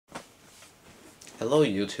Hello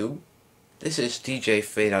YouTube, this is DJ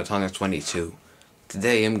Fadeout 122.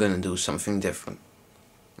 Today I'm gonna do something different.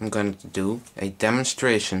 I'm going to do a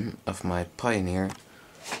demonstration of my Pioneer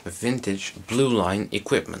vintage blue line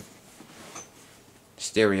equipment.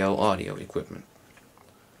 Stereo audio equipment.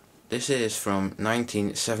 This is from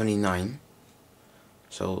 1979,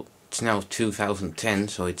 so it's now 2010,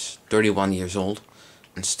 so it's 31 years old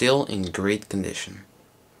and still in great condition.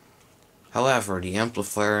 However, the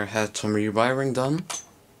amplifier had some rewiring done,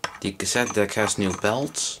 the cassette deck has new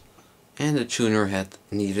belts, and the tuner head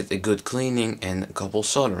needed a good cleaning and a couple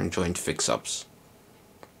soldering joint fix-ups.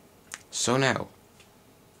 So now,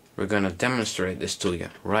 we're gonna demonstrate this to you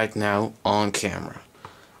right now on camera.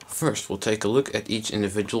 First, we'll take a look at each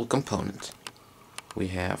individual component. We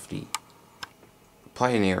have the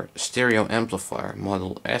Pioneer stereo amplifier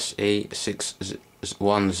model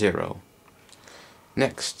SA610.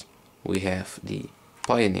 Next, we have the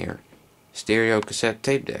Pioneer stereo cassette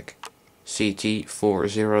tape deck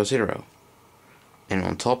CT400, and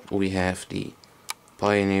on top we have the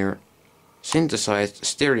Pioneer Synthesized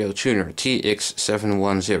stereo tuner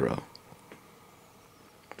TX710.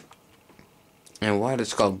 And while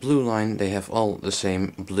it's called blue line, they have all the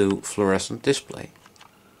same blue fluorescent display,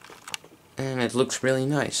 and it looks really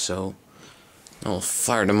nice, so I'll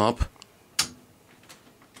fire them up.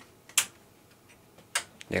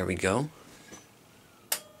 There we go.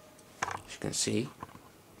 As you can see,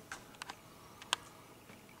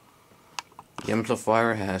 the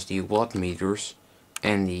amplifier has the watt meters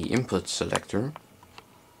and the input selector.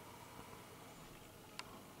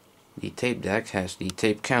 The tape deck has the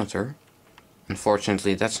tape counter.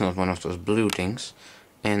 Unfortunately, that's not one of those blue things.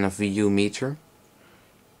 And a VU meter.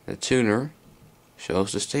 The tuner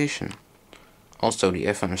shows the station. Also the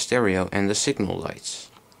FM stereo and the signal lights.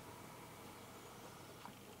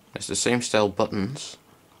 There's the same style buttons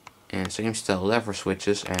and same style lever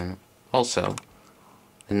switches, and also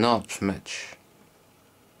the knobs match.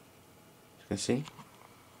 You can see.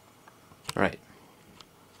 Right.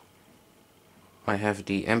 I have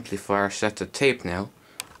the amplifier set to tape now,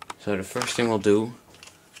 so the first thing we'll do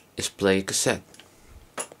is play a cassette.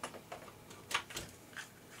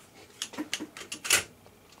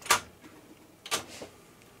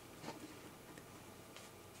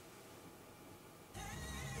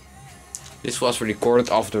 This was recorded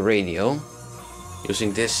off the radio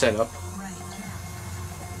using this setup.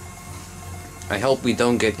 I hope we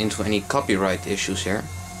don't get into any copyright issues here.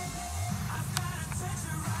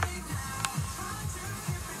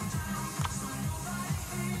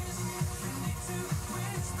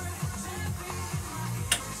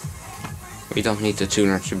 We don't need the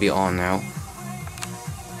tuner to be on now.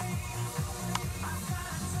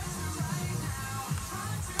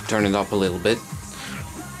 Turn it up a little bit.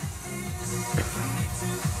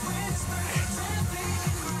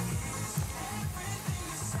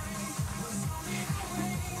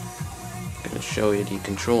 Show you the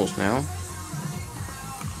controls now.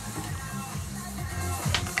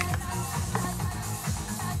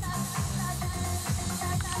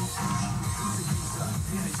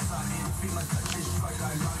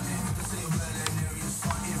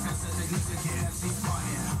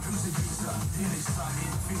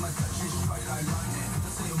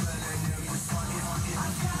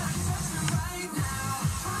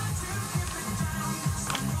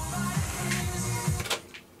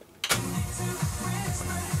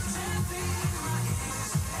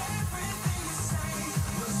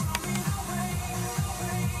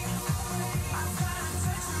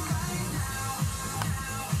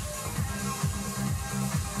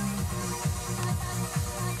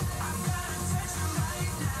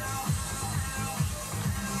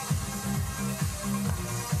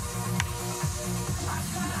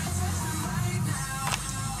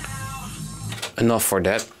 Enough for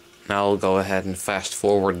that. Now I'll go ahead and fast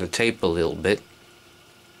forward the tape a little bit.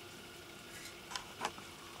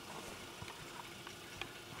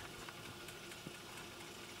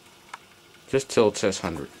 Just till it says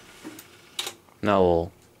 100. Now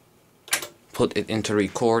we'll put it into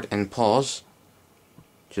record and pause.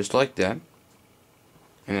 Just like that.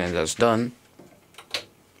 And then that's done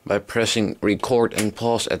by pressing record and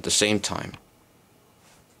pause at the same time.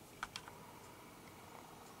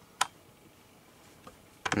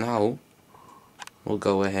 Now we'll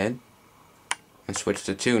go ahead and switch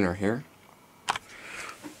the tuner here.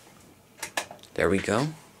 There we go.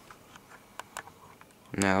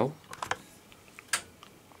 Now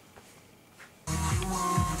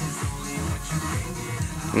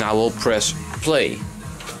we'll press play.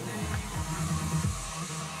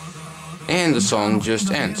 And the song just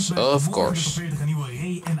ends, of course.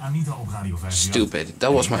 Stupid,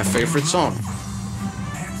 that was my favorite song.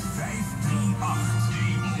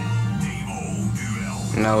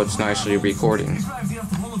 Now it's nicely recording.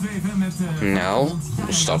 Now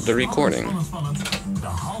we'll stop the recording.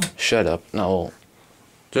 Shut up. Now we'll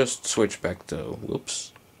just switch back to,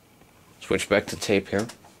 whoops. Switch back to tape here.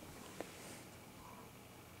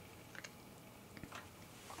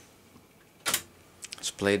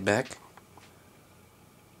 Let's play it back.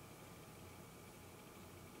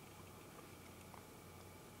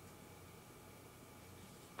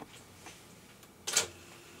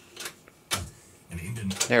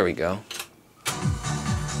 There we go.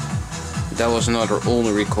 That was another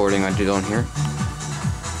older recording I did on here.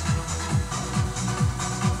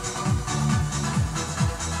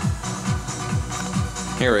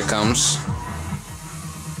 Here it comes.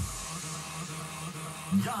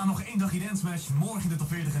 Ja, nog één dagje Dance Smash. Morgen in de top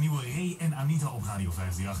 40 een nieuwe Ray en Anita op Radio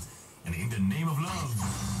 538. En in the name of love.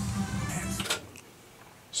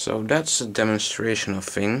 So that's a demonstration of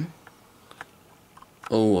thing.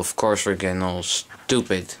 Oh, of course we're getting all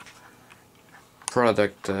stupid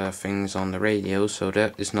product things on the radio, so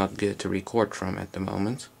that is not good to record from at the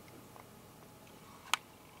moment.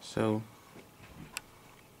 So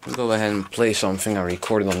I'll go ahead and play something I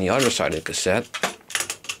recorded on the other side of the cassette.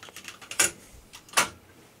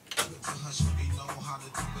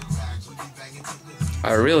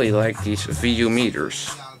 I really like these VU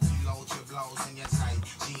meters.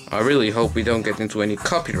 I really hope we don't get into any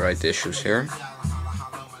copyright issues here.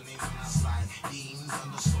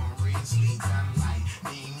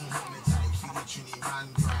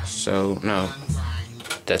 So, no,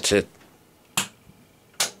 that's it.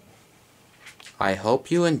 I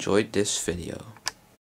hope you enjoyed this video.